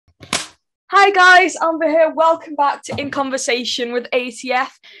Hi guys, Amber here. Welcome back to In Conversation with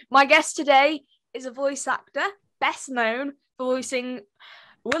ATF. My guest today is a voice actor, best known for voicing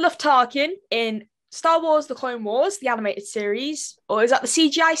Wilhuff Tarkin in Star Wars: The Clone Wars, the animated series, or is that the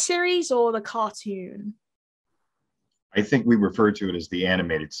CGI series or the cartoon? I think we refer to it as the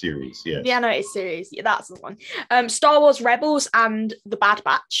animated series. Yes. The animated series, yeah, that's the one. Star Wars Rebels and The Bad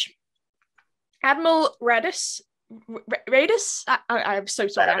Batch. Admiral Raddus. I'm so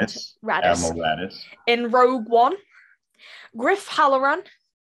sorry. Raddus. Raddus. Admiral Raddus. In Rogue One. Griff Halloran.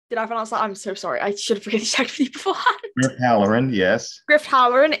 Did I pronounce that? I'm so sorry. I should have really checked with you beforehand. Griff Halloran, yes. Griff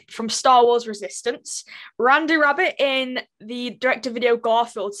Halloran from Star Wars Resistance. Randy Rabbit in the direct-to-video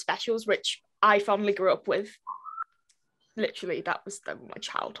Garfield specials, which I fondly grew up with. Literally, that was my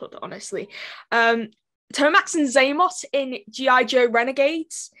childhood, honestly. Tomax and Zaymot in G.I. Joe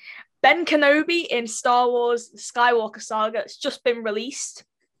Renegades. Ben Kenobi in Star Wars The Skywalker Saga. It's just been released.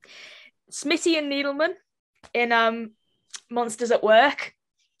 Smitty and Needleman in Monsters at Work.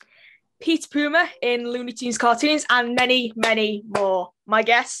 Pete Puma in Looney Tunes cartoons, and many, many more. My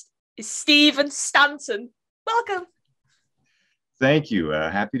guest is Stephen Stanton. Welcome. Thank you.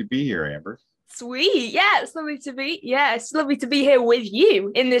 Happy to be here, Amber. Sweet. Yeah, it's lovely to be. Yeah, it's lovely to be here with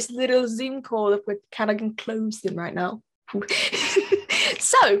you in this little Zoom call that we're kind of enclosed in right now.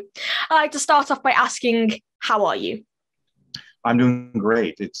 So, I'd like to start off by asking, how are you? I'm doing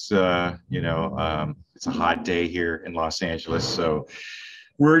great. It's it's a hot day here in Los Angeles, so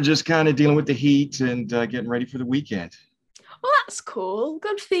we're just kind of dealing with the heat and getting ready for the weekend. Well, that's cool.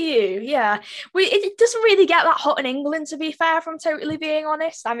 Good for you. Yeah, it doesn't really get that hot in England, to be fair. If I'm totally being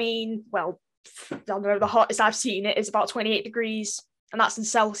honest, I mean, well, I don't know. The hottest I've seen it is about 28 degrees, and that's in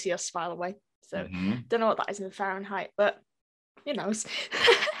Celsius, by the way. So, don't know what that is in Fahrenheit, but who knows?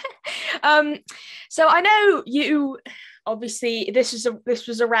 So I know you. Obviously, this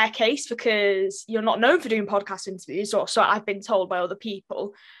was a rare case because you're not known for doing podcast interviews, or so I've been told by other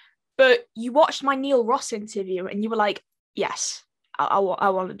people. But you watched my Neil Ross interview, and you were like, "Yes, I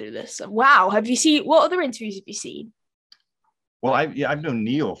want to do this." Wow, have you seen what other interviews have you seen? Well, I've known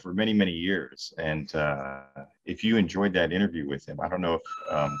Neil for many, many years, and if you enjoyed that interview with him, I don't know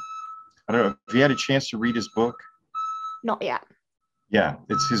if you had a chance to read his book. Not yet. Yeah,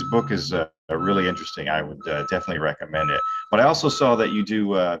 his book is really interesting. I would definitely recommend it. But I also saw that you do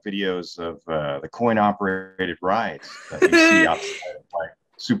videos of the coin-operated rides that you see outside of like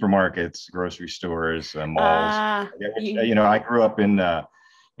supermarkets, grocery stores, malls. I grew up in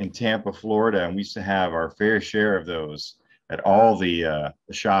Tampa, Florida, and we used to have our fair share of those at all the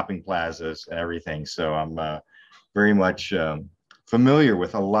shopping plazas and everything. So I'm very much familiar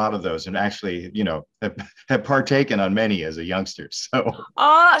with a lot of those, and actually, have partaken on many as a youngster.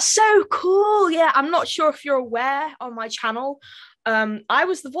 So cool. Yeah, I'm not sure if you're aware on my channel. I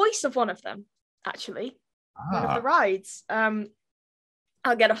was the voice of one of them, actually. One of the rides.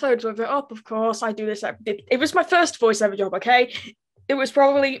 I'll get a photo of it up, of course. I do this. It was my first voiceover job, okay? It was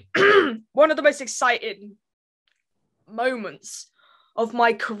probably one of the most exciting moments of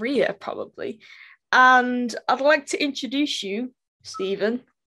my career, probably. And I'd like to introduce you, Stephen.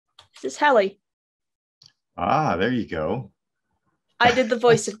 This is Helly. There you go. I did the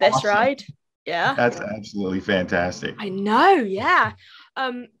voice of this awesome. Ride. Yeah. That's absolutely fantastic. I know, yeah.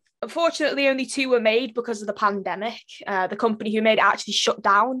 Unfortunately, only 2 were made because of the pandemic. The company who made it actually shut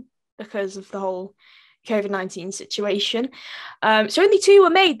down because of the whole COVID-19 situation. So only 2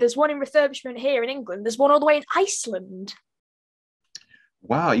 were made. There's one in refurbishment here in England. There's one all the way in Iceland.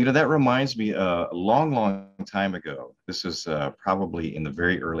 Wow, that reminds me a long, long time ago. This was probably in the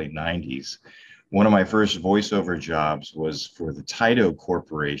very early 90s. One of my first voiceover jobs was for the Taito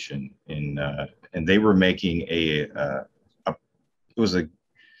Corporation and they were making it was an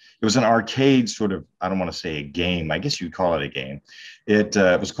arcade sort of, I don't want to say a game, I guess you'd call it a game. It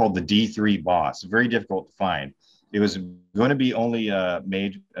was called the D3 Boss, very difficult to find. It was going to be only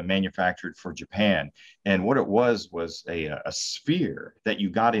manufactured for Japan. And what it was a sphere that you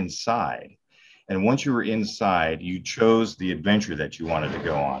got inside. And once you were inside, you chose the adventure that you wanted to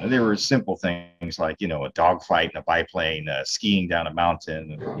go on. And there were simple things like, a dogfight in a biplane, skiing down a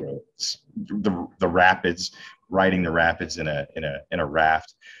mountain, the rapids, riding the rapids in a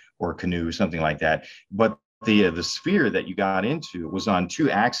raft or canoe, something like that. But the sphere that you got into was on 2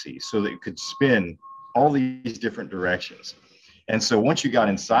 axes so that you could spin all these different directions. And so once you got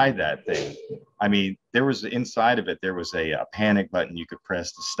inside that thing, I mean, there was inside of it, there was a panic button you could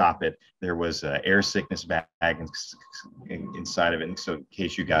press to stop it. There was an air sickness bag inside of it. And so in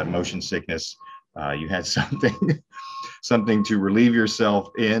case you got motion sickness, you had something to relieve yourself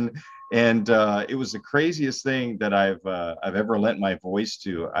in. And it was the craziest thing that I've ever lent my voice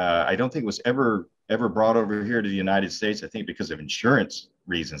to. I don't think it was ever brought over here to the United States. I think because of insurance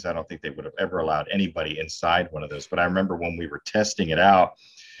reasons, I don't think they would have ever allowed anybody inside one of those. But I remember when we were testing it out,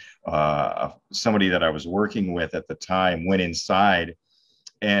 somebody that I was working with at the time went inside,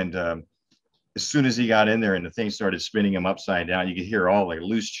 and as soon as he got in there and the thing started spinning him upside down, you could hear all like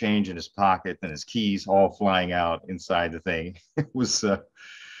loose change in his pocket and his keys all flying out inside the thing. It was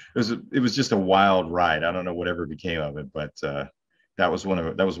just a wild ride. I don't know whatever became of it, but that was one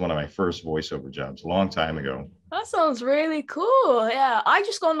of my first voiceover jobs a long time ago. That sounds really cool. Yeah, I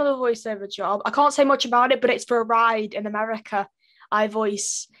just got another voiceover job. I can't say much about it, but it's for a ride in America.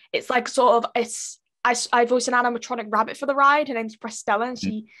 It's like sort of I voice an animatronic rabbit for the ride. Her name's Prestella, and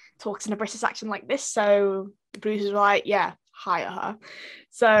she talks in a British accent like this. So the producers were like, "Yeah, hire her."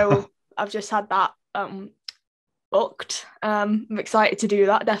 So I've just had that booked. I'm excited to do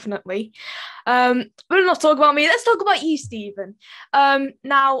that, definitely. But not talk about me. Let's talk about you, Stephen.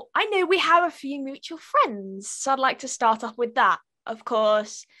 Now, I know we have a few mutual friends, so I'd like to start off with that. Of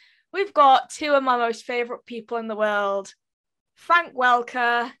course, we've got two of my most favourite people in the world, Frank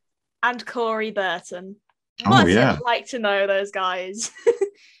Welker and Corey Burton. What's it like to know those guys?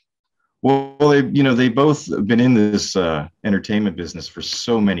 Well, they both been in this entertainment business for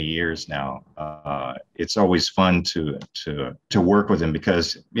so many years now. It's always fun to work with them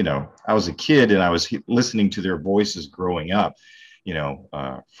because, I was a kid and I was listening to their voices growing up.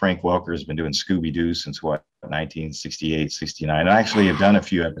 Frank Welker has been doing Scooby-Doo since 1968, 69. I actually have done a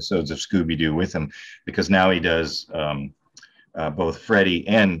few episodes of Scooby-Doo with him because now he does both Freddy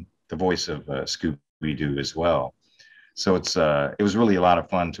and the voice of Scooby-Doo as well. So it was really a lot of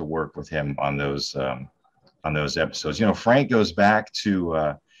fun to work with him on those episodes. Frank goes back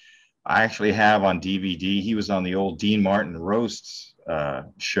to I actually have on DVD. He was on the old Dean Martin roast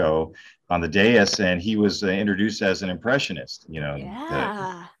show on the dais, and he was introduced as an impressionist.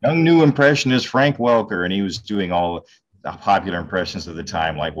 The young new impressionist Frank Welker, and he was doing all the popular impressions of the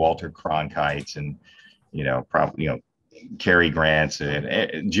time, like Walter Cronkite and Cary Grant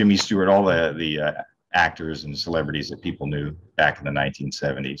and Jimmy Stewart, all the actors and celebrities that people knew back in the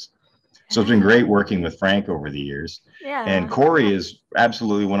 1970s. So it's been great working with Frank over the years. Yeah. And Corey is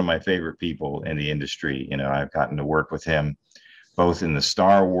absolutely one of my favorite people in the industry. I've gotten to work with him both in the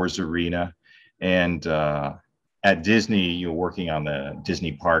Star Wars arena and at Disney, working on the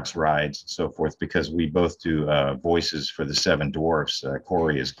Disney parks rides and so forth, because we both do voices for the Seven Dwarfs.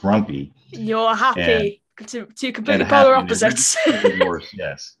 Corey is Grumpy. You're Happy. Two completely polar opposites.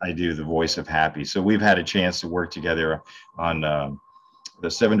 Yes, I do the voice of Happy. So we've had a chance to work together on the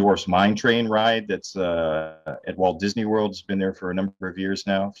Seven Dwarfs Mine Train ride that's at Walt Disney World. It's been there for a few years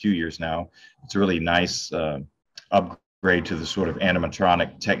now. It's a really nice upgrade to the sort of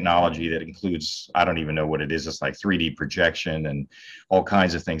animatronic technology that includes, I don't even know what it is. It's like 3D projection and all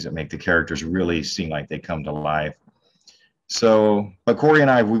kinds of things that make the characters really seem like they come to life. So, but Corey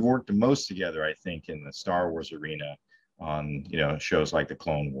and we've worked the most together, I think, in the Star Wars arena on, shows like the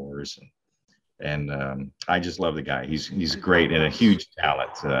Clone Wars. And I just love the guy. He's great and a huge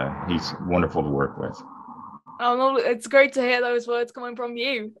talent. He's wonderful to work with. Oh no, it's great to hear those words coming from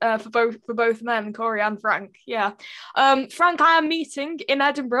you for both men, Corey and Frank. Yeah. Frank, I am meeting in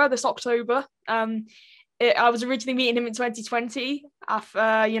Edinburgh this October. I was originally meeting him in 2020,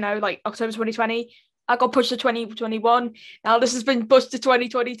 like October 2020. I got pushed to 2021. Now this has been pushed to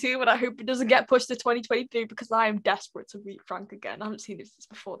 2022, and I hope it doesn't get pushed to 2023 because I am desperate to meet Frank again. I haven't seen him since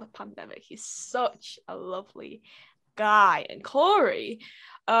before the pandemic. He's such a lovely guy. And Corey,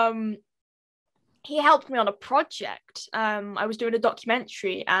 he helped me on a project. I was doing a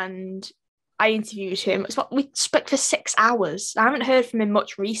documentary and I interviewed him. We spoke for 6 hours. I haven't heard from him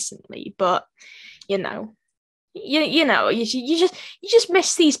much recently, but you just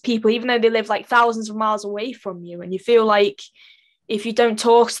miss these people, even though they live like thousands of miles away from you, and you feel like if you don't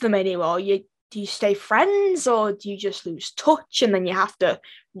talk to them anymore, do you stay friends or do you just lose touch and then you have to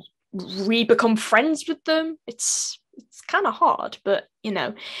re-become friends with them? It's kind of hard, but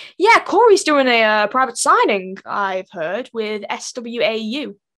Corey's doing a private signing, I've heard, with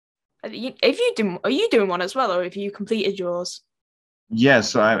SWAU. Are you doing one as well, or have you completed yours? Yes,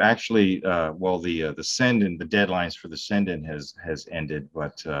 so I've actually, the send-in, the deadlines for the send-in has ended,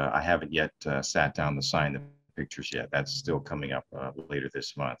 but I haven't yet sat down to sign the pictures yet. That's still coming up later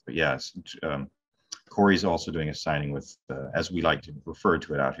this month. But yes, Corey's also doing a signing with, as we like to refer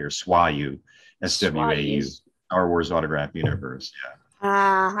to it out here, SWAU, SWAU, Star Wars Autograph Universe. Yeah.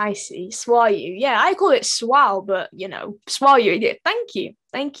 Ah, I see. Swayu. Yeah, I call it swal, but Swayu. Yeah, thank you.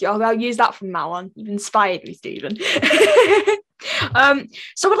 Thank you. I'll use that from now on. You've inspired me, Stephen. So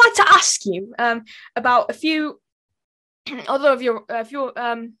I'd like to ask you about a few other of your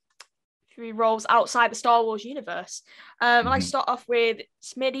few roles outside the Star Wars universe. I'd like to start off with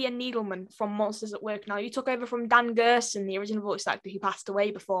Smitty and Needleman from Monsters at Work. Now, you took over from Dan Gerson, the original voice actor who passed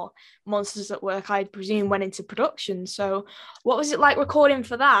away before Monsters at Work, I presume, went into production. So what was it like recording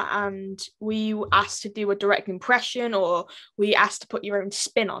for that? And were you asked to do a direct impression, or were you asked to put your own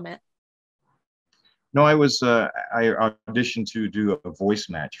spin on it? No, I auditioned to do a voice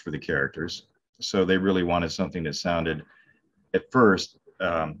match for the characters. So they really wanted something that sounded at first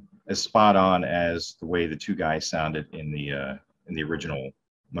as spot on as the way the two guys sounded in the original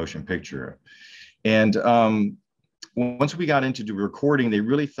motion picture. And once we got into the recording, they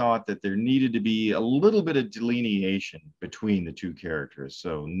really thought that there needed to be a little bit of delineation between the two characters.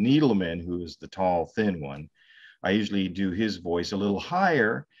 So Needleman, who is the tall, thin one, I usually do his voice a little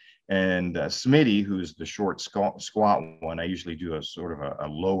higher. And Smitty, who's the short, squat one, I usually do a sort of a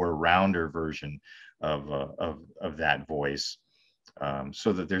lower, rounder version of that voice,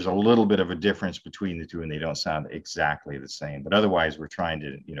 so that there's a little bit of a difference between the two, and they don't sound exactly the same. But otherwise, we're trying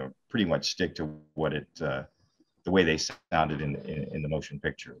to, pretty much stick to what the way they sounded in the motion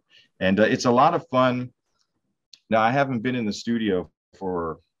picture. And it's a lot of fun. Now, I haven't been in the studio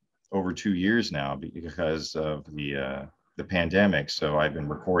for over 2 years now because of the pandemic. So I've been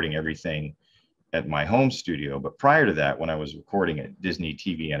recording everything at my home studio. But prior to that, when I was recording at Disney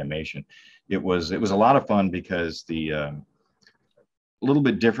TV Animation, it was a lot of fun because a little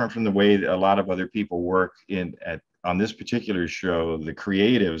bit different from the way a lot of other people work on this particular show. The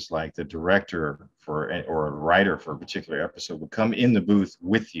creatives, like the director or a writer for a particular episode, would come in the booth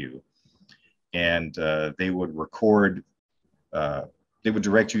with you, and they would record. They would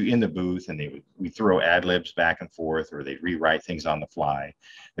direct you in the booth, and we throw ad libs back and forth, or they'd rewrite things on the fly.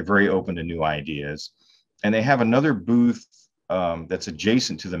 They're very open to new ideas. And they have another booth that's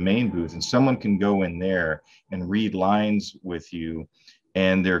adjacent to the main booth, and someone can go in there and read lines with you.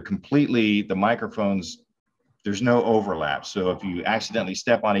 And the microphones, there's no overlap. So if you accidentally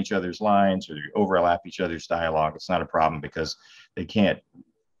step on each other's lines or you overlap each other's dialogue, it's not a problem because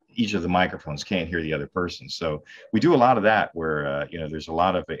each of the microphones can't hear the other person. So we do a lot of that where, there's a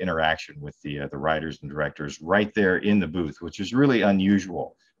lot of interaction with the writers and directors right there in the booth, which is really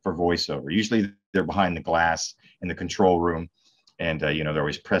unusual for voiceover. Usually they're behind the glass in the control room, and, they're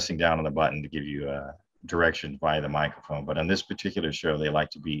always pressing down on the button to give you directions via the microphone. But on this particular show, they like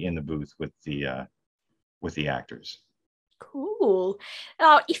to be in the booth with the actors. Cool.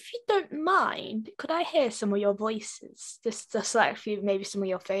 Now, if you don't mind, could I hear some of your voices? Just like a few, maybe some of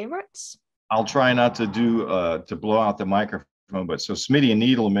your favorites. I'll try not to to blow out the microphone, but so Smitty and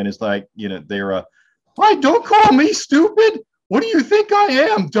Needleman is like, they're "Why, don't call me stupid. What do you think I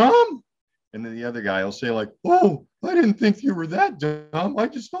am, dumb?" And then the other guy will say like, "Oh, I didn't think you were that dumb. I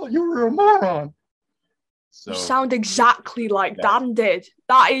just thought you were a moron." So, you sound exactly like Dan did.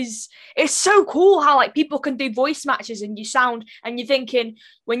 It's so cool how like people can do voice matches and you're thinking,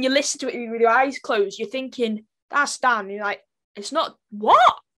 when you listen to it with your eyes closed, you're thinking, that's Dan. You're like, it's not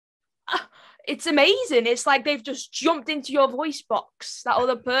what? It's amazing. It's like they've just jumped into your voice box, that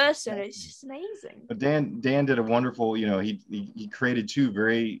other person. It's just amazing. But Dan did a wonderful, he created two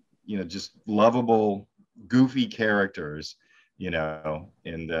very, just lovable, goofy characters. And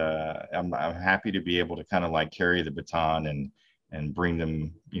I'm happy to be able to kind of like carry the baton and bring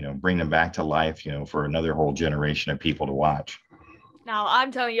them back to life, for another whole generation of people to watch. Now,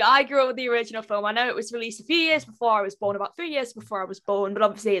 I'm telling you, I grew up with the original film. I know it was released a few years before I was born, about 3 years before I was born, but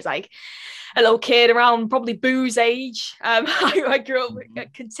obviously it's like a little kid around probably Boo's age. I grew up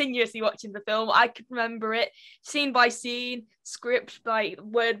continuously watching the film. I could remember it scene by scene, script by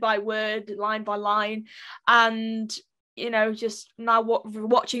word, line by line, and just now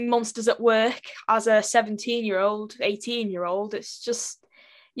watching Monsters at Work as a 17-year-old, 18-year-old, it's just,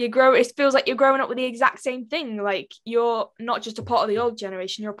 it feels like you're growing up with the exact same thing. Like, you're not just a part of the old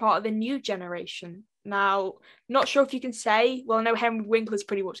generation, you're a part of the new generation. Now, not sure if you can say, well, I know Henry Winkler's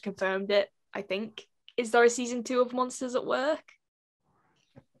pretty much confirmed it, I think. Is there a season 2 of Monsters at Work?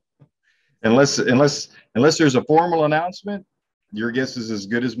 Unless there's a formal announcement, your guess is as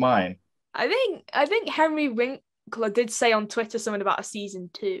good as mine. I think Henry Winkler did say on Twitter something about a season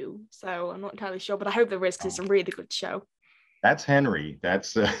 2, so I'm not entirely sure, but I hope there is, because it's a really good show. That's Henry.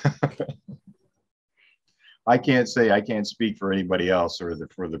 That's I can't speak for anybody else or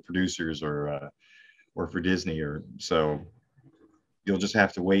for the producers or for Disney, so you'll just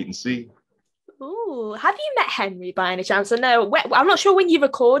have to wait and see. Ooh, cool. Have you met Henry by any chance? I know, I'm not sure when you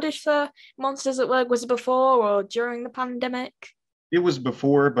recorded for Monsters at Work. Was it before or during the pandemic? It was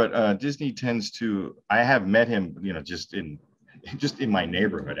before, but Disney tends to. I have met him, just in my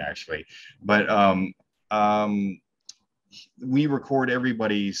neighborhood actually, but we record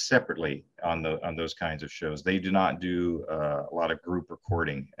everybody separately on those kinds of shows. They do not do a lot of group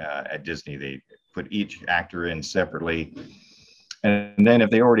recording at Disney. They put each actor in separately. And then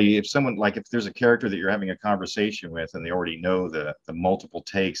if someone, like if there's a character that you're having a conversation with and they already know the multiple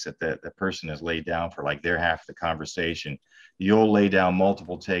takes that the person has laid down for like their half of the conversation, you'll lay down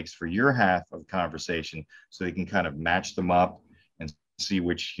multiple takes for your half of the conversation so they can kind of match them up and see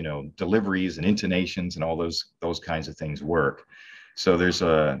which, deliveries and intonations and all those kinds of things work. So there's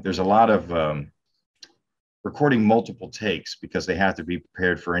a lot of recording multiple takes because they have to be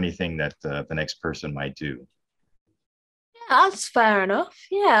prepared for anything that the next person might do. That's fair enough.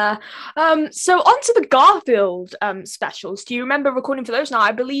 Yeah. So onto the Garfield specials. Do you remember recording for those? Now,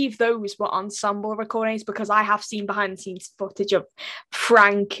 I believe those were ensemble recordings because I have seen behind the scenes footage of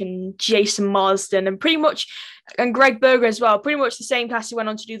Frank and Jason Marsden and Greg Berger as well. Pretty much the same cast who went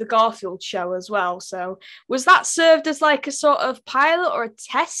on to do the Garfield show as well. So was that served as like a sort of pilot or a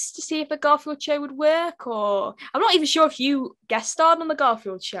test to see if the Garfield show would work? Or I'm not even sure if you guest starred on the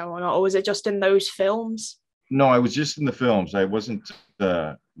Garfield show or not, or was it just in those films? No, I was just in the films. I wasn't.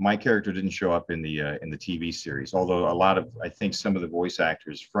 My character didn't show up in the TV series. Although I think some of the voice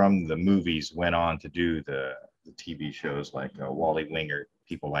actors from the movies went on to do the TV shows, like Wally Winger,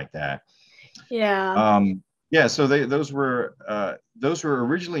 people like that. Yeah. Yeah. So those were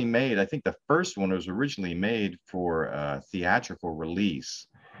originally made. I think the first one was originally made for theatrical release,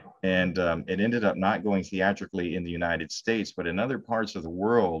 and it ended up not going theatrically in the United States, but in other parts of the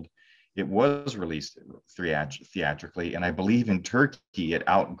world. It was released theatrically, and I believe in Turkey it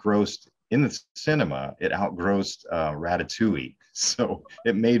outgrossed in the cinema. It outgrossed Ratatouille, so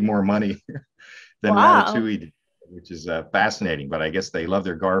it made more money than Ratatouille did, which is fascinating. But I guess they love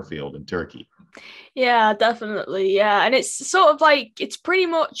their Garfield in Turkey. Yeah, definitely. Yeah, and it's sort of like it's pretty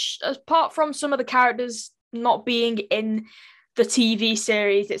much apart from some of the characters not being in the TV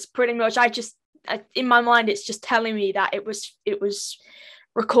series, it's pretty much in my mind it's just telling me that it was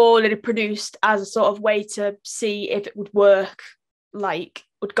recorded and produced as a sort of way to see if it would work, like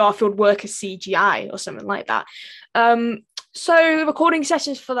would Garfield work as CGI or something like that. So recording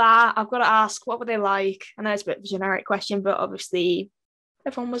sessions for that, I've got to ask, what were they like? I know it's a bit of a generic question, but obviously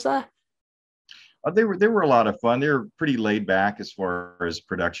everyone was there. They were a lot of fun. They were pretty laid back as far as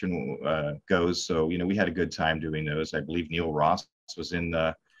production goes. So we had a good time doing those. I believe Neil Ross was in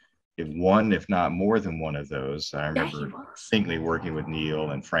one, if not more than one of those. I remember distinctly working with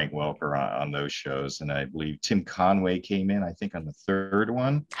Neil and Frank Welker on those shows. And I believe Tim Conway came in, I think, on the third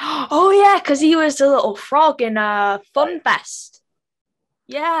one. Oh, yeah, because he was a little frog in Fun Fest.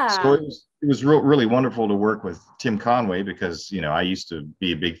 Yeah. So it was really wonderful to work with Tim Conway because, I used to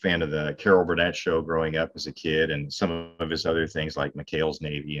be a big fan of the Carol Burnett show growing up as a kid and some of his other things like McHale's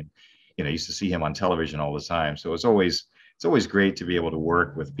Navy. And, I used to see him on television all the time. So it's always great to be able to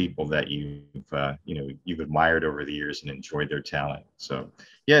work with people that you've admired over the years and enjoyed their talent. So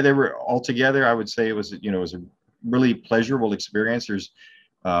yeah, they were all together. I would say it was a really pleasurable experience.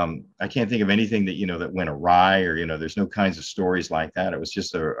 I can't think of anything that went awry or there's no kinds of stories like that. It was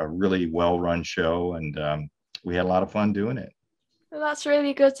just a really well-run show, and we had a lot of fun doing it. Well, that's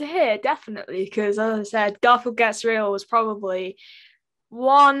really good to hear, definitely, because as I said, Garfield Gets Real was probably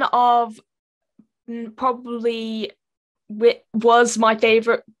one of was my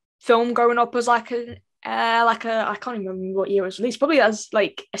favorite film growing up as I can't even remember what year it was released, probably as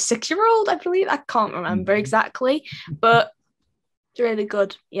like a 6-year-old, I believe. I can't remember exactly, but it's really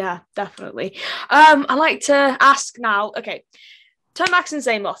good. Yeah, definitely. I like to ask now, okay, Tomax and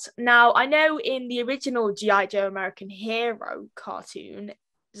Zaymot. Now, I know in the original G.I. Joe American Hero cartoon,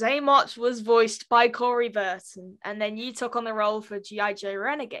 Zaymot was voiced by Corey Burton, and then you took on the role for G.I. Joe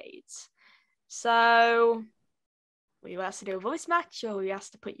Renegades. So were you asked to do a voice match, or were you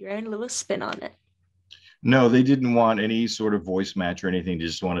asked to put your own little spin on it? No, they didn't want any sort of voice match or anything. They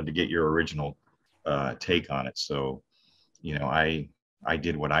just wanted to get your original take on it. So, I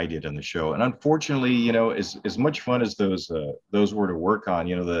did what I did on the show. And unfortunately, as much fun as those were to work on,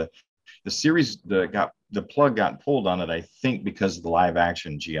 the series the plug got pulled on it, I think, because the live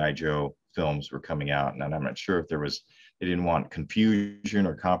action G.I. Joe films were coming out. And I'm not sure if they didn't want confusion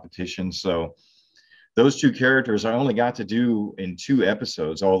or competition. So those two characters I only got to do in 2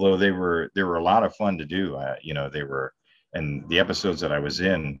 episodes, although they were a lot of fun to do. And the episodes that I was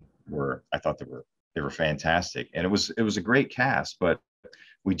in I thought they were fantastic. And it was a great cast, but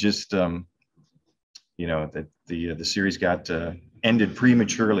we just you know, that the series got ended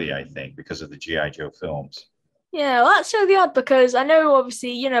prematurely, I think, because of the G.I. Joe films. Yeah, well, that's really odd because I know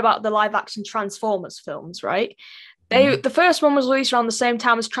obviously you know about the live action Transformers films, right? The first one was released around the same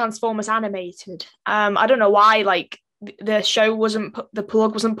time as Transformers animated. I don't know why the show wasn't the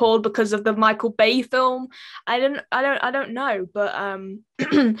plug wasn't pulled because of the Michael Bay film. I don't know, but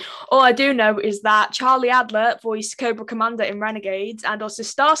all I do know is that Charlie Adler voiced Cobra Commander in Renegades and also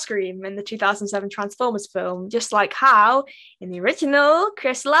Starscream in the 2007 Transformers film, just like how in the original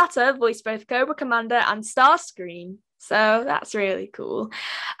Chris Latta voiced both Cobra Commander and Starscream. So that's really cool.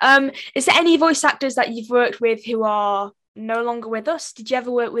 Is there any voice actors that you've worked with who are no longer with us? Did you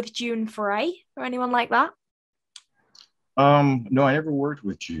ever work with June Foray or anyone like that? No, I never worked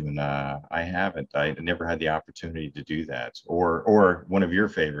with June. I haven't. I never had the opportunity to do that. Or one of your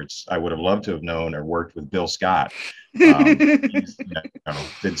favorites, I would have loved to have known or worked with Bill Scott. He's,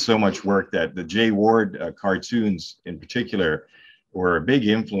 did so much work that the Jay Ward cartoons in particular were a big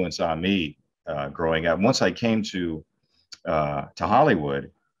influence on me growing up. Once I came to Hollywood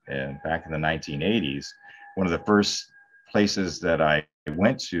and back in the 1980s, one of the first places that I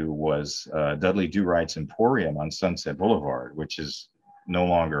went to was Dudley Do Right's Emporium on Sunset Boulevard, which is no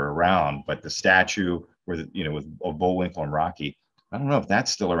longer around, but the statue with Bullwinkle and Rocky, I don't know if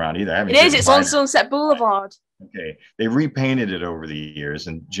that's still around either. It is. It's on Sunset Boulevard. Okay, they repainted it over the years,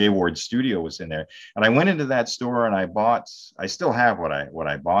 and Jay Ward's studio was in there. And I went into that store and I still have what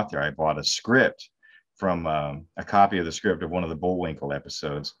I bought there. I bought a script from a copy of the script of one of the Bullwinkle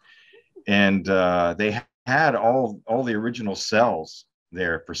episodes, and they had all the original cells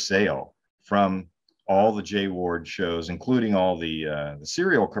there for sale from all the Jay Ward shows, including all the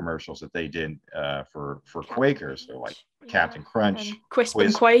cereal commercials that they did for Quakers, so like Captain Crunch, Quisp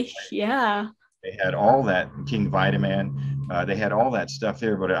and Quake, yeah. They had all that, King Vitamin. They had all that stuff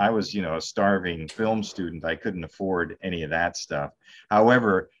there, but I was, a starving film student. I couldn't afford any of that stuff.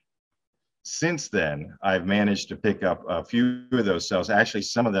 However, since then, I've managed to pick up a few of those cells. Actually,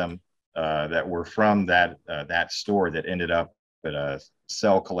 some of them that were from that store that ended up at a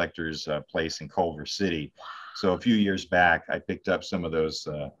cell collector's place in Culver City. So a few years back, I picked up some of those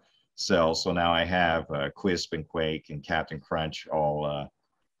cells. So now I have Quisp and Quake and Captain Crunch all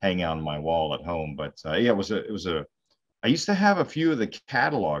hanging on my wall at home. But yeah, I used to have a few of the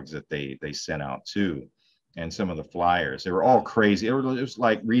catalogs that they sent out too, and some of the flyers. They were all crazy. It was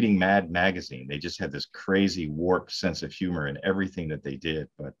like reading Mad Magazine. They just had this crazy warped sense of humor in everything that they did.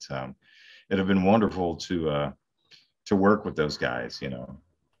 But it'd have been wonderful to work with those guys,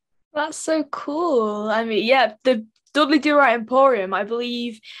 That's so cool. I mean, yeah, the Dudley Do Right Emporium, I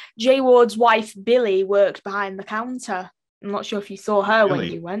believe Jay Ward's wife, Billy, worked behind the counter. I'm not sure if you saw her Really?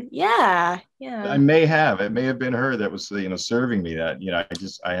 when you went. Yeah. I may have. It may have been her that was, serving me that.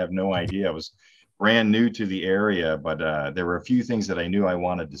 I have no idea. I was brand new to the area, but there were a few things that I knew I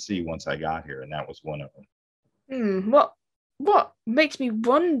wanted to see once I got here, and that was one of them. What makes me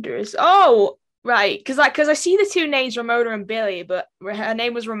wonder is, right, because I see the two names Ramona and Billy, but her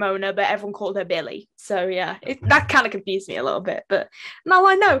name was Ramona, but everyone called her Billy. So yeah, that kind of confused me a little bit, but now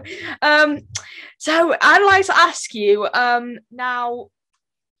I know. So I'd like to ask you, now,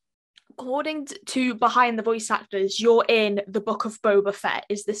 according to Behind the Voice Actors, you're in the Book of Boba Fett.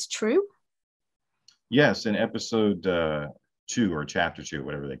 Is this true? Yes, in episode 2 or chapter 2,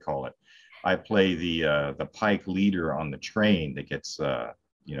 whatever they call it, I play the Pike leader on the train that gets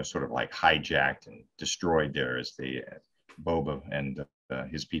sort of like hijacked and destroyed there as the Boba and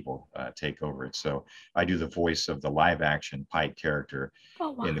his people take over it. So I do the voice of the live action Pike character.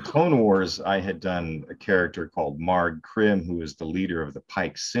 Oh, wow. In the Clone Wars, I had done a character called Marg Krim, who is the leader of the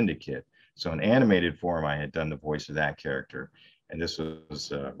Pike Syndicate. So in animated form, I had done the voice of that character. And this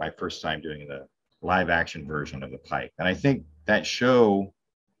was my first time doing the live action version of the Pike. And I think that show,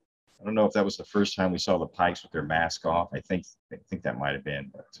 I don't know if that was the first time we saw the Pikes with their mask off. I think that might have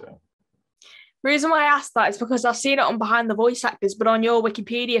been. But the reason why I asked that is because I've seen it on Behind the Voice Actors, but on your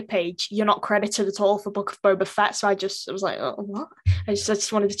Wikipedia page, you're not credited at all for Book of Boba Fett. So I was like, oh, what? I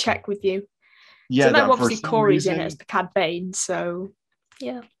just wanted to check with you. Yeah, so now obviously Corey's in it as the Cad Bane. So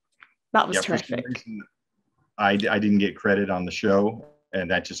yeah, that was terrific. I didn't get credit on the show,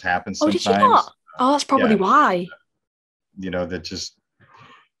 and that just happens sometimes. Oh, did you not? Oh, that's probably why. That just.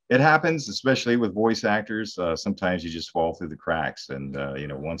 It happens, especially with voice actors. Sometimes you just fall through the cracks, and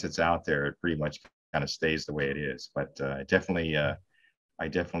once it's out there, it pretty much kind of stays the way it is. But I definitely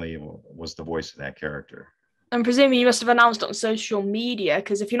was the voice of that character. I'm presuming you must have announced it on social media,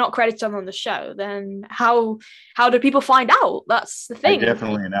 because if you're not credited on the show, then how do people find out? That's the I thing.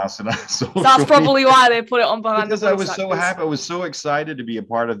 definitely announced it on social So that's probably media. why they put it on behind Because the I voice was so actors. happy. I was so excited to be a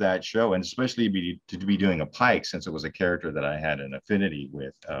part of that show, and especially to be doing a Pike, since it was a character that I had an affinity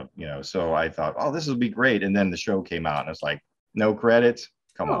with. So I thought, oh, this will be great. And then the show came out, and it's like, no credits.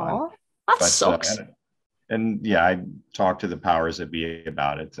 Come on. Oh, that But sucks. and yeah, I talked to the powers that be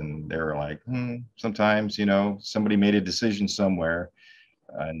about it, and they were like, sometimes somebody made a decision somewhere,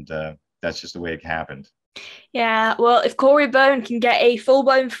 and that's just the way it happened. Yeah, well, if Corey Byrne can get a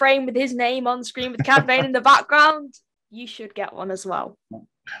full-blown frame with his name on screen with Cad Bane in the background, you should get one as well.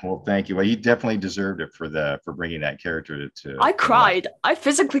 Well, thank you. Well, you definitely deserved it for bringing that character to I cried. life. I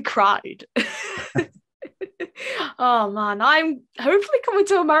physically cried. Oh man, I'm hopefully coming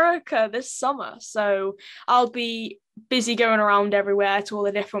to America this summer, so I'll be busy going around everywhere to all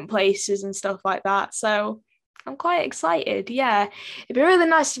the different places and stuff like that. So I'm quite excited. Yeah, it'd be really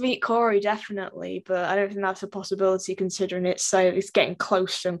nice to meet Corey, definitely, but I don't think that's a possibility considering it's getting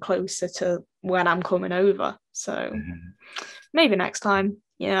closer and closer to when I'm coming over. So maybe next time.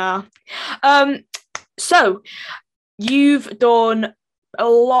 Yeah. So you've done a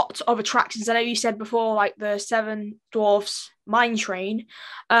lot of attractions. I know you said before, like the Seven Dwarfs Mine Train.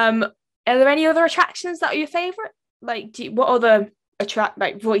 Are there any other attractions that are your favorite? Like, what other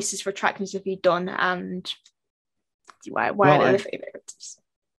voices for attractions have you done, and why Well, are they the favorites?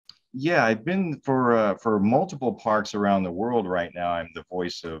 yeah, I've been for multiple parks around the world. Right now, I'm the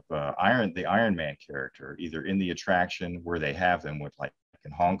voice of the Iron Man character, either in the attraction where they have them with like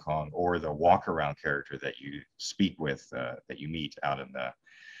in Hong Kong, or the walk around character that you speak with, that you meet out in the.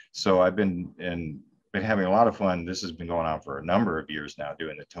 So I've been having a lot of fun. This has been going on for a number of years now,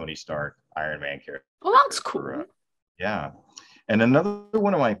 doing the Tony Stark Iron Man character. Oh, that's cool. Yeah, and another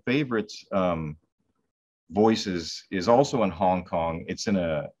one of my favorites voices is also in Hong Kong. It's in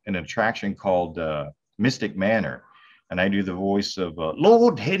an attraction called Mystic Manor, and I do the voice of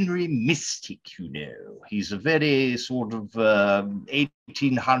Lord Henry Mystic. He's a very sort of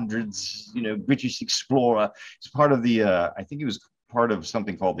 1800s, British explorer. He's part of the I think he was part of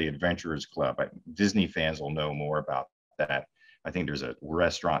something called the Adventurers Club. Disney fans will know more about that. I think there's a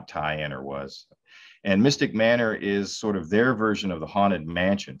restaurant tie-in, or was. And Mystic Manor is sort of their version of the Haunted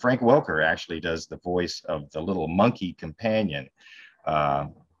Mansion. Frank Welker actually does the voice of the little monkey companion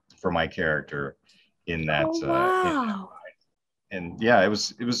for my character in that. Oh, wow. And yeah,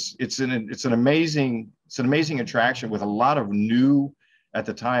 it's an amazing attraction with a lot of new, at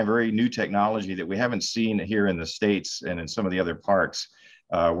the time, very new technology that we haven't seen here in the States and in some of the other parks,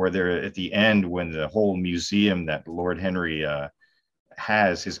 where they're at the end, when the whole museum that Lord Henry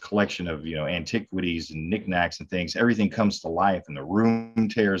has, his collection of antiquities and knickknacks and things, everything comes to life and the room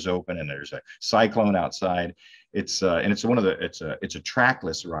tears open and there's a cyclone outside. It's a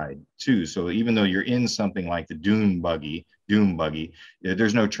trackless ride too, so even though you're in something like the Doom buggy,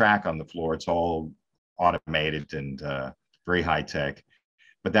 there's no track on the floor. It's all automated and very high tech.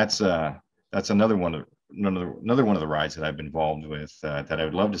 But that's another one of the rides that I've been involved with, that I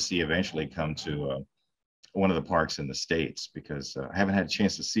would love to see eventually come to one of the parks in the States, because I haven't had a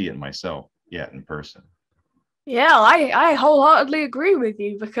chance to see it myself yet in person. Yeah, I wholeheartedly agree with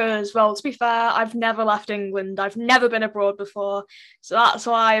you because, well, to be fair, I've never left England. I've never been abroad before. So that's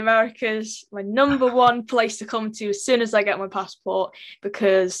why America's my number one place to come to as soon as I get my passport,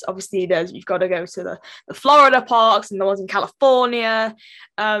 because obviously you've got to go to the Florida parks and the ones in California.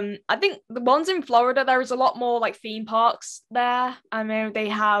 I think the ones in Florida, there is a lot more like theme parks there. I mean, they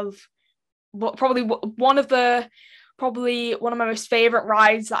have probably one of my most favorite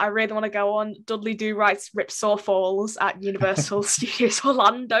rides that I really want to go on. Dudley Do Right's Ripsaw Falls at Universal Studios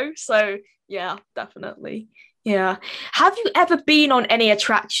Orlando. So yeah, definitely. Yeah. Have you ever been on any of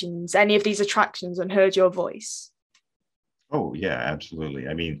these attractions, and heard your voice? Oh yeah, absolutely.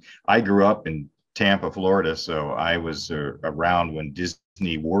 I mean, I grew up in Tampa, Florida, so I was around when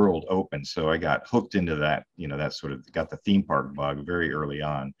Disney World opened. So I got hooked into that, that sort of got the theme park bug very early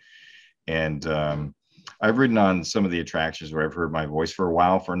on. And I've ridden on some of the attractions where I've heard my voice for a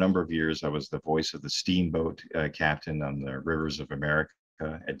while. For a number of years, I was the voice of the steamboat captain on the Rivers of America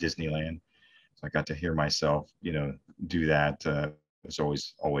at Disneyland. So I got to hear myself, do that. It's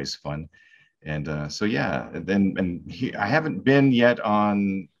always fun. And so, yeah, I haven't been yet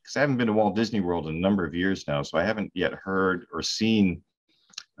because I haven't been to Walt Disney World in a number of years now. So I haven't yet heard or seen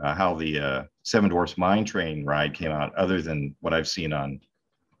how the Seven Dwarfs Mine Train ride came out, other than what I've seen on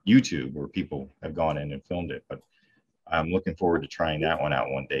YouTube, where people have gone in and filmed it. But I'm looking forward to trying that one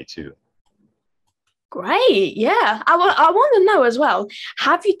out one day too. Great, yeah. I want to know as well,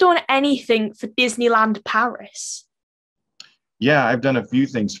 have you done anything for Disneyland Paris? Yeah, I've done a few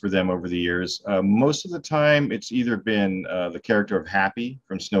things for them over the years. Most of the time, it's either been the character of Happy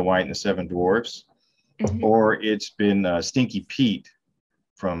from Snow White and the Seven Dwarfs, or it's been Stinky Pete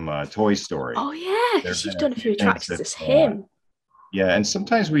from Toy Story. Oh, yeah, because you've done a few attractions as him. Yeah, and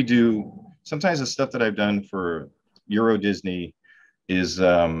sometimes the stuff that I've done for Euro Disney is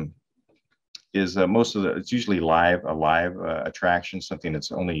most of it's usually a live attraction, something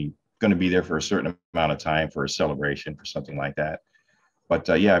that's only going to be there for a certain amount of time for a celebration, for something like that. But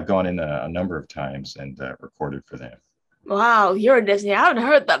yeah, I've gone in a number of times and recorded for them. Wow, Euro Disney. I haven't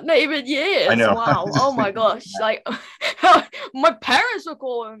heard that name in years. I know. Wow. Oh my gosh. Like my parents were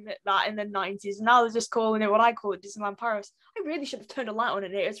calling it that in the 90s. Now they're just calling it what I call it, Disneyland Paris. I really should have turned a light on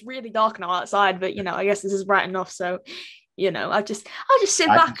it. It's really dark now outside, but I guess this is bright enough. So, I'll just sit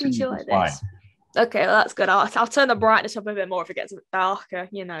back and chill like this. Okay, well, that's good. I'll turn the brightness up a bit more if it gets a bit darker,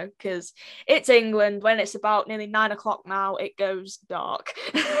 because it's England. When it's about nearly 9 o'clock now, it goes dark.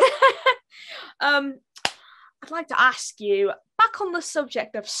 I'd like to ask you, back on the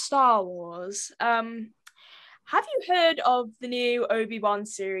subject of Star Wars, have you heard of the new Obi-Wan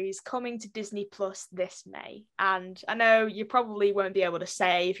series coming to Disney Plus this May? And I know you probably won't be able to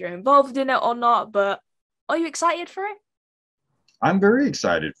say if you're involved in it or not, but are you excited for it? I'm very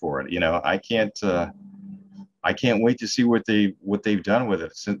excited for it. I can't wait to see what they've done with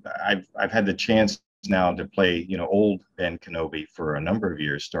it. Since I've had the chance now to play, old Ben Kenobi for a number of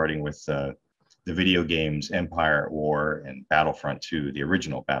years, starting with the video games Empire at War and Battlefront 2, the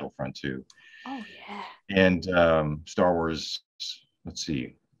original Battlefront 2. Oh yeah. And Star Wars, let's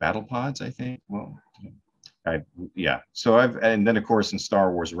see, Battle Pods, I think. Well, So and then of course in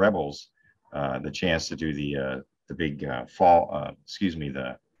Star Wars Rebels, the chance to do the big the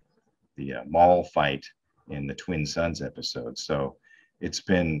mall fight in the Twin Sons episode. So it's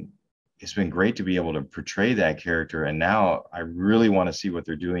been great to be able to portray that character, and now I really want to see what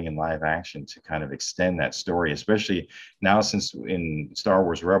they're doing in live action to kind of extend that story, especially now since in Star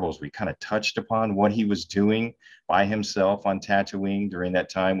Wars Rebels we kind of touched upon what he was doing by himself on Tatooine during that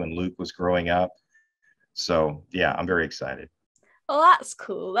time when Luke was growing up. So yeah, I'm very excited. Oh, that's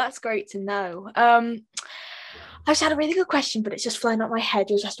cool. That's great to know. I just had a really good question, but it's just flying out my head.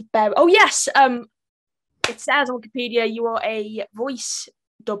 You'll just have to bear. Oh yes. It says on Wikipedia you are a voice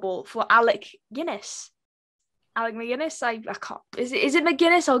double for Alec Guinness. Alec McGuinness. I can't. Is it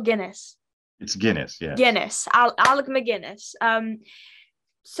McGuinness or Guinness? It's Guinness. Yeah. Guinness. Alec McGuinness.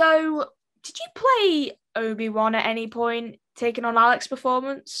 So did you play Obi-Wan at any point, taking on Alec's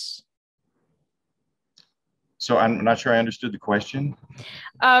performance? So I'm not sure I understood the question.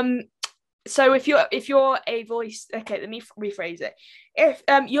 So if you're a voice, okay, let me rephrase it. If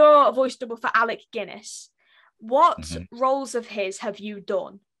you're a voice double for Alec Guinness, what roles of his have you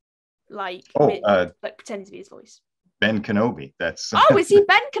done? Like pretending to be his voice. Ben Kenobi. That's is he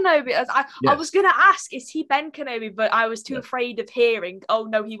Ben Kenobi? Yes. I was gonna ask, is he Ben Kenobi? But I was too afraid of hearing, oh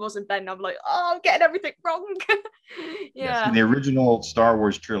no, he wasn't Ben. I'm like, oh, I'm getting everything wrong. Yeah. Yes, in the original Star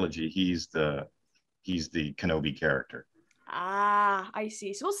Wars trilogy, he's the Kenobi character. Ah, I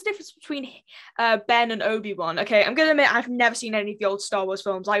see. So what's the difference between Ben and Obi-Wan? Okay, I'm gonna admit I've never seen any of the old Star Wars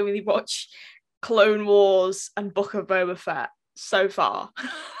films. I really watch Clone Wars and Book of Boba Fett so far.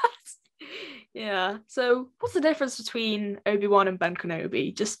 Yeah. So what's the difference between Obi-Wan and Ben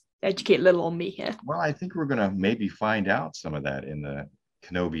Kenobi? Just educate a little on me here. Well, I think we're gonna maybe find out some of that in the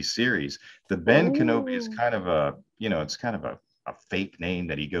Kenobi series. The Ben Kenobi is kind of it's kind of a fake name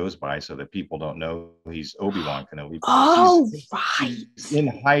that he goes by so that people don't know he's Obi-Wan Kenobi. He's in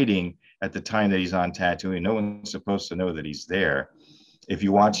hiding at the time that he's on Tatooine. No one's supposed to know that he's there. If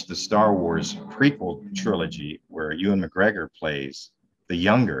you watch the Star Wars prequel trilogy where Ewan McGregor plays the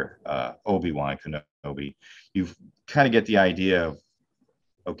younger Obi-Wan Kenobi, you kind of get the idea of,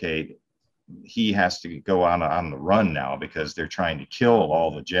 okay, he has to go on the run now because they're trying to kill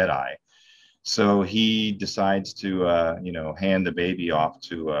all the Jedi. So he decides to, hand the baby off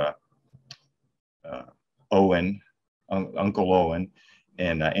to Owen, Uncle Owen,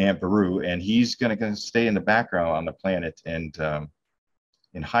 and Aunt Beru, and he's going to stay in the background on the planet and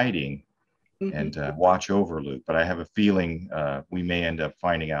in hiding and watch over Luke. But I have a feeling we may end up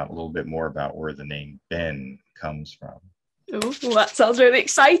finding out a little bit more about where the name Ben comes from. Oh, well, that sounds really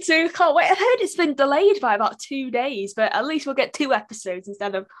exciting. Can't wait. I heard it's been delayed by about 2 days, but at least we'll get 2 episodes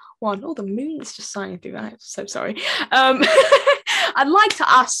instead of 1. Oh, the moon's just shining through. I'm so sorry. I'd like to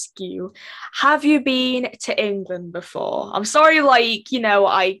ask you, have you been to England before? I'm sorry, like,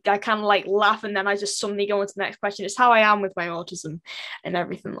 I kind of like laugh and then I just suddenly go into the next question. It's how I am with my autism and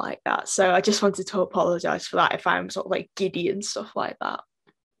everything like that. So I just wanted to apologize for that if I'm sort of like giddy and stuff like that.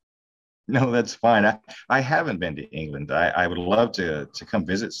 No, that's fine. I haven't been to England. I would love to come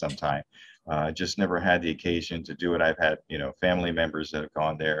visit sometime. Just never had the occasion to do it. I've had, family members that have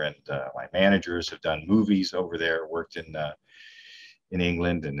gone there, and my managers have done movies over there, worked in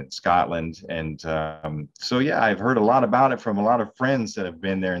England and in Scotland. And so, yeah, I've heard a lot about it from a lot of friends that have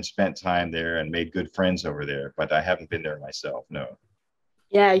been there and spent time there and made good friends over there. But I haven't been there myself, no.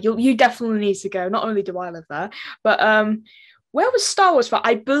 Yeah, you definitely need to go. Not only do I live there, but where was Star Wars from?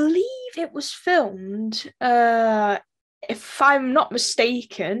 I believe it was filmed. If I'm not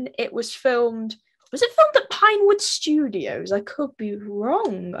mistaken, it was filmed. Was it filmed at Pinewood Studios? I could be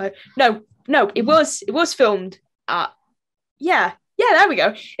wrong. No, it was filmed at. Yeah, there we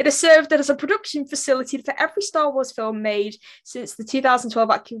go. It has served as a production facility for every Star Wars film made since the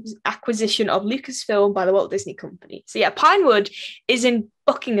 2012 acquisition of Lucasfilm by the Walt Disney Company. So yeah, Pinewood is in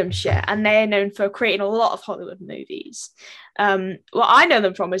Buckinghamshire, and they are known for creating a lot of Hollywood movies. What I know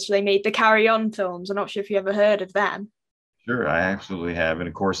them from is they made the Carry On films. I'm not sure if you ever heard of them. Sure, I absolutely have. And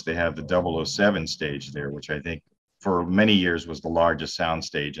of course, they have the 007 stage there, which I think for many years was the largest sound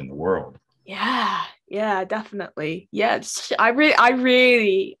stage in the world. Yeah, definitely. Yeah, I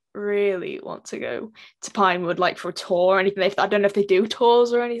really, really want to go to Pinewood, like for a tour or anything. I don't know if they do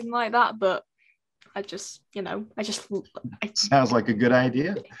tours or anything like that, but I just, Sounds like a good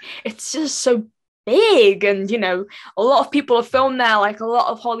idea. It's just so big, and a lot of people have filmed there, like a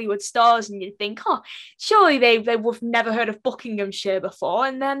lot of Hollywood stars, and you think, oh, surely they've never heard of Buckinghamshire before,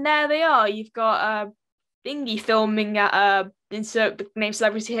 and then there they are. You've got Thingy filming at insert the name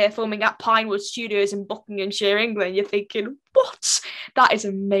celebrity here, filming at Pinewood Studios in Buckinghamshire, England. You're thinking, what? That is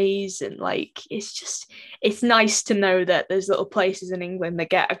amazing. Like, it's nice to know that there's little places in England that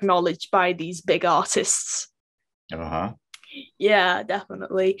get acknowledged by these big artists. Uh-huh. Yeah,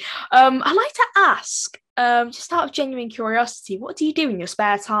 definitely. I'd like to ask, just out of genuine curiosity, what do you do in your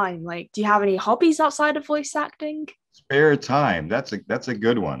spare time? Like, do you have any hobbies outside of voice acting? Spare time. That's a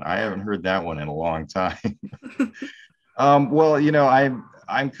good one. I haven't heard that one in a long time. Well,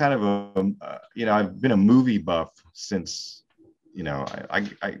 I'm kind of I've been a movie buff since, I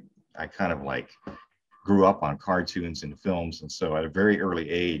kind of like grew up on cartoons and films, and so at a very early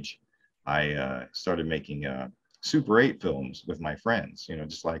age, I started making Super 8 films with my friends.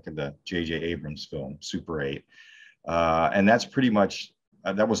 Just like in the J.J. Abrams film Super 8, and that's pretty much.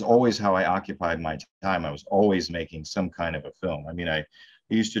 That was always how I occupied my time. I was always making some kind of a film. I mean, I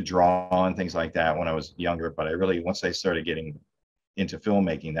used to draw and things like that when I was younger, but once I started getting into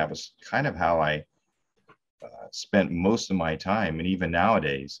filmmaking, that was kind of how I spent most of my time. And even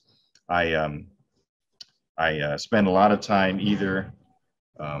nowadays, I spend a lot of time either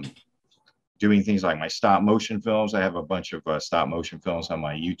doing things like my stop motion films. I have a bunch of stop motion films on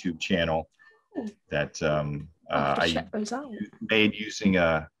my YouTube channel that I made using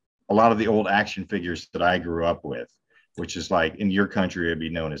a lot of the old action figures that I grew up with, which is like in your country it'd be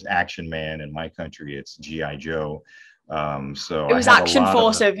known as Action Man. In my country it's G.I. Joe. So it was Action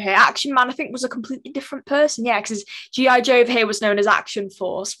Force over here. Action Man, I think, was a completely different person. Yeah, because G.I. Joe over here was known as Action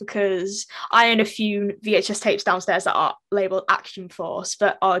Force, because I own a few VHS tapes downstairs that are labeled Action Force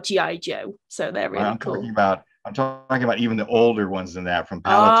but are G.I. Joe. So they're really cool. I'm talking about even the older ones than that from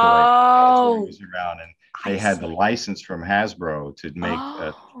Palatoy. Oh, was around, and they had the license from Hasbro to make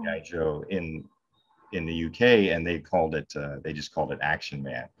G.I. Joe in the UK, and they just called it Action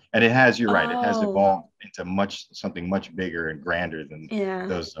Man. And it has, you're right, it has evolved into something much bigger and grander than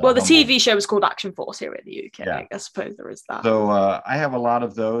those. Well, the TV show was called Action Force here in the UK. Yeah. I suppose there is that. So I have a lot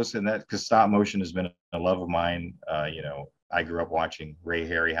of those, and that because stop motion has been a love of mine. I grew up watching Ray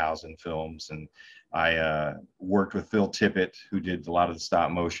Harryhausen films, and I worked with Phil Tippett, who did a lot of the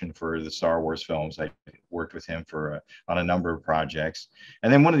stop motion for the Star Wars films. I worked with him on a number of projects.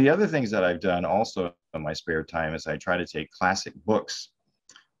 And then one of the other things that I've done also in my spare time is I try to take classic books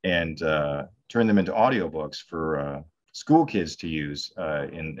and turn them into audiobooks for school kids to use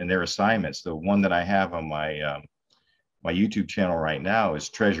in their assignments. The one that I have on my YouTube channel right now is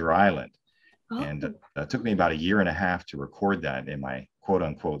Treasure Island. And it took me about 1.5 years to record that in my quote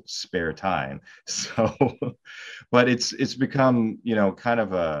unquote spare time. So, but it's become, kind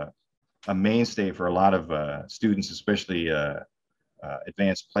of a mainstay for a lot of students, especially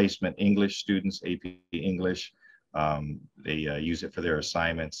advanced placement English students, AP English. They use it for their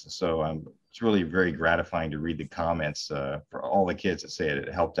assignments. So it's really very gratifying to read the comments for all the kids that say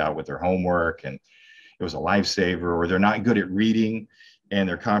it helped out with their homework. And it was a lifesaver, or they're not good at reading and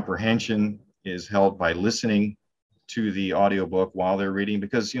their comprehension is held by listening to the audiobook while they're reading,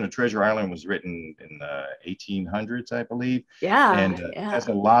 because Treasure Island was written in the 1800s, I believe. Yeah, And has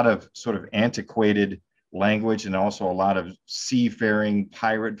a lot of sort of antiquated language and also a lot of seafaring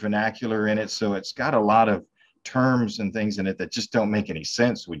pirate vernacular in it. So it's got a lot of terms and things in it that just don't make any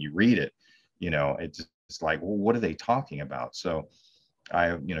sense when you read it. It's like, well, what are they talking about? So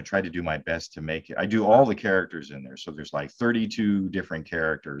I try to do my best to make it. I do all the characters in there, so there's like 32 different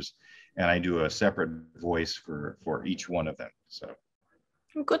characters, and I do a separate voice for each one of them. So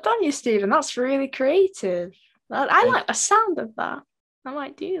good on you, Stephen. That's really creative. I like the sound of that. I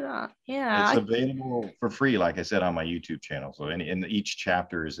might do that. Yeah, it's available for free, like I said, on my YouTube channel. So in each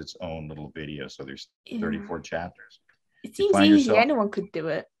chapter is its own little video. So there's 34 chapters. It seems easy. Anyone could do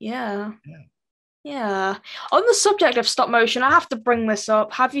it. Yeah. Yeah. On the subject of stop motion, I have to bring this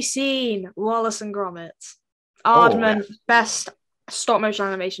up. Have you seen Wallace and Gromit? Aardman, best stop motion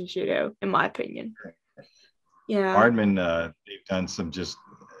animation studio, in my opinion. Yeah. Aardman, they've done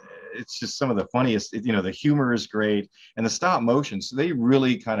it's just some of the funniest, the humor is great, and the stop motion. So they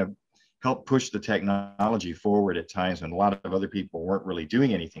really kind of help push the technology forward at times when a lot of other people weren't really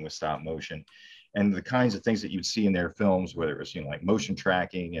doing anything with stop motion. And the kinds of things that you'd see in their films, whether it was, like motion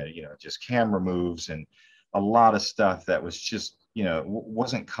tracking, just camera moves and a lot of stuff that was just,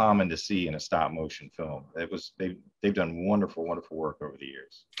 wasn't common to see in a stop motion film. They've done wonderful, wonderful work over the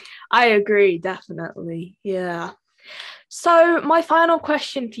years. I agree, definitely. Yeah. So my final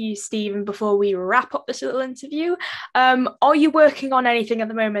question for you, Stephen, before we wrap up this little interview, are you working on anything at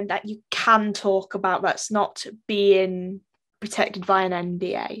the moment that you can talk about that's not being protected by an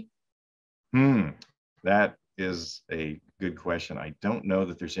NDA? That is a good question. I don't know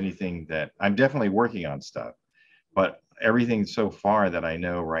that there's anything that I'm definitely working on stuff, but everything so far that I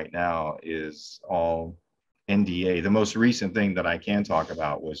know right now is all NDA. The most recent thing that I can talk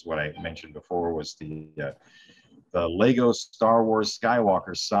about was what I mentioned before, was the Lego Star Wars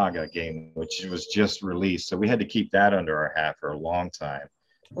Skywalker Saga game, which was just released. So we had to keep that under our hat for a long time.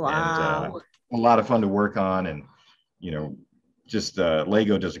 Wow. And a lot of fun to work on, and just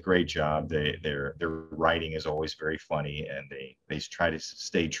Lego does a great job. Their writing is always very funny, and they try to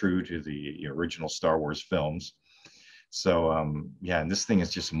stay true to the original Star Wars films. So and this thing is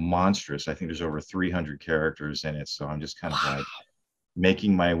just monstrous. I think there's over 300 characters in it. So I'm just kind of like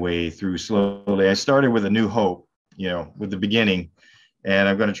making my way through slowly. I started with A New Hope, with the beginning, and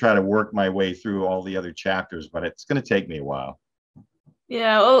I'm going to try to work my way through all the other chapters, but it's going to take me a while.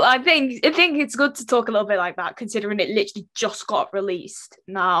 Yeah, well, I think it's good to talk a little bit like that, considering it literally just got released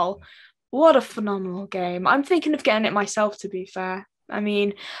now. What a phenomenal game. I'm thinking of getting it myself, to be fair. I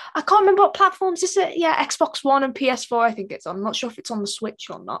mean, I can't remember what platforms is it. Yeah, Xbox One and PS4, I think it's on. I'm not sure if it's on the Switch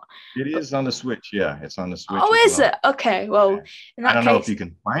or not. It is on the Switch, yeah. It's on the Switch. Oh, is it? Okay, well, in that I don't know if you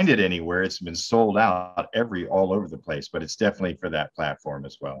can find it anywhere. It's been sold out all over the place, but it's definitely for that platform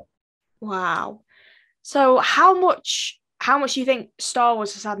as well. Wow. So how much do you think Star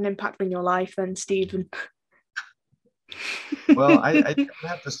Wars has had an impact in your life then, Stephen? Well, I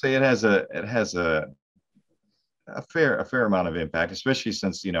have to say it has a fair amount of impact, especially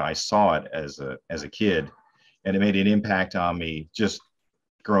since I saw it as a kid, and it made an impact on me just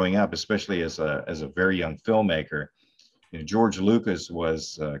growing up, especially as a very young filmmaker. George Lucas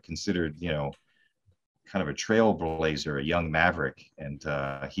was considered kind of a trailblazer, a young maverick, and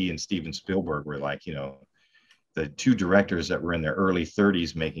he and Steven Spielberg were like the two directors that were in their early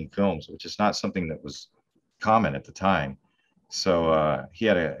 30s making films, which is not something that was common at the time. So he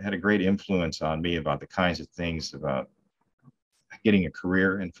had a great influence on me about the kinds of things, about getting a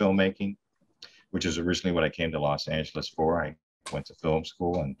career in filmmaking, which is originally what I came to Los Angeles for. I went to film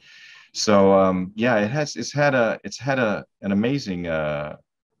school, and so it's had an amazing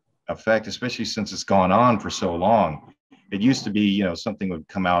effect, especially since it's gone on for so long. It used to be something would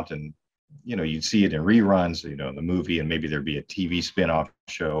come out and you'd see it in reruns, the movie, and maybe there'd be a TV spin-off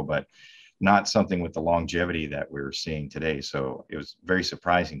show, but not something with the longevity that we're seeing today. So it was very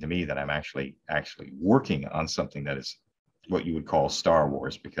surprising to me that I'm actually working on something that is what you would call Star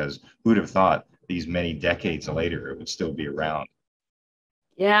Wars, because who'd have thought these many decades later it would still be around?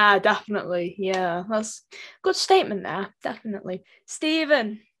 Yeah, definitely. Yeah, that's a good statement there. Definitely.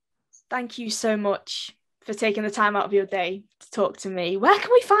 Stephen, thank you so much for taking the time out of your day to talk to me. Where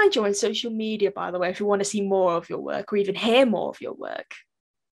can we find you on social media, by the way, if we want to see more of your work or even hear more of your work?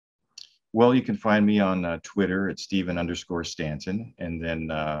 Well, you can find me on Twitter at Stephen_Stanton. And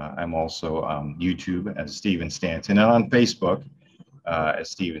then I'm also on YouTube as Stephen Stanton, and on Facebook as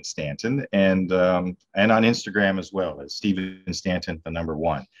Stephen Stanton, and on Instagram as well as Stephen Stanton, the number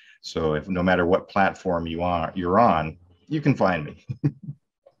 1. So if no matter what platform you're on, you can find me.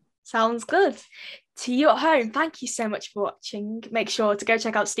 Sounds good. To you at home, thank you so much for watching. Make sure to go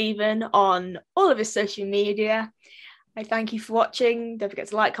check out Stephen on all of his social media. I thank you for watching. Don't forget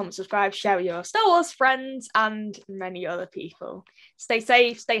to like, comment, subscribe, share with your Star Wars friends and many other people. Stay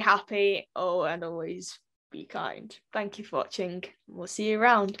safe, stay happy, and always be kind. Thank you for watching. We'll see you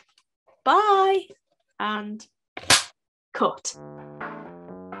around. Bye. And cut.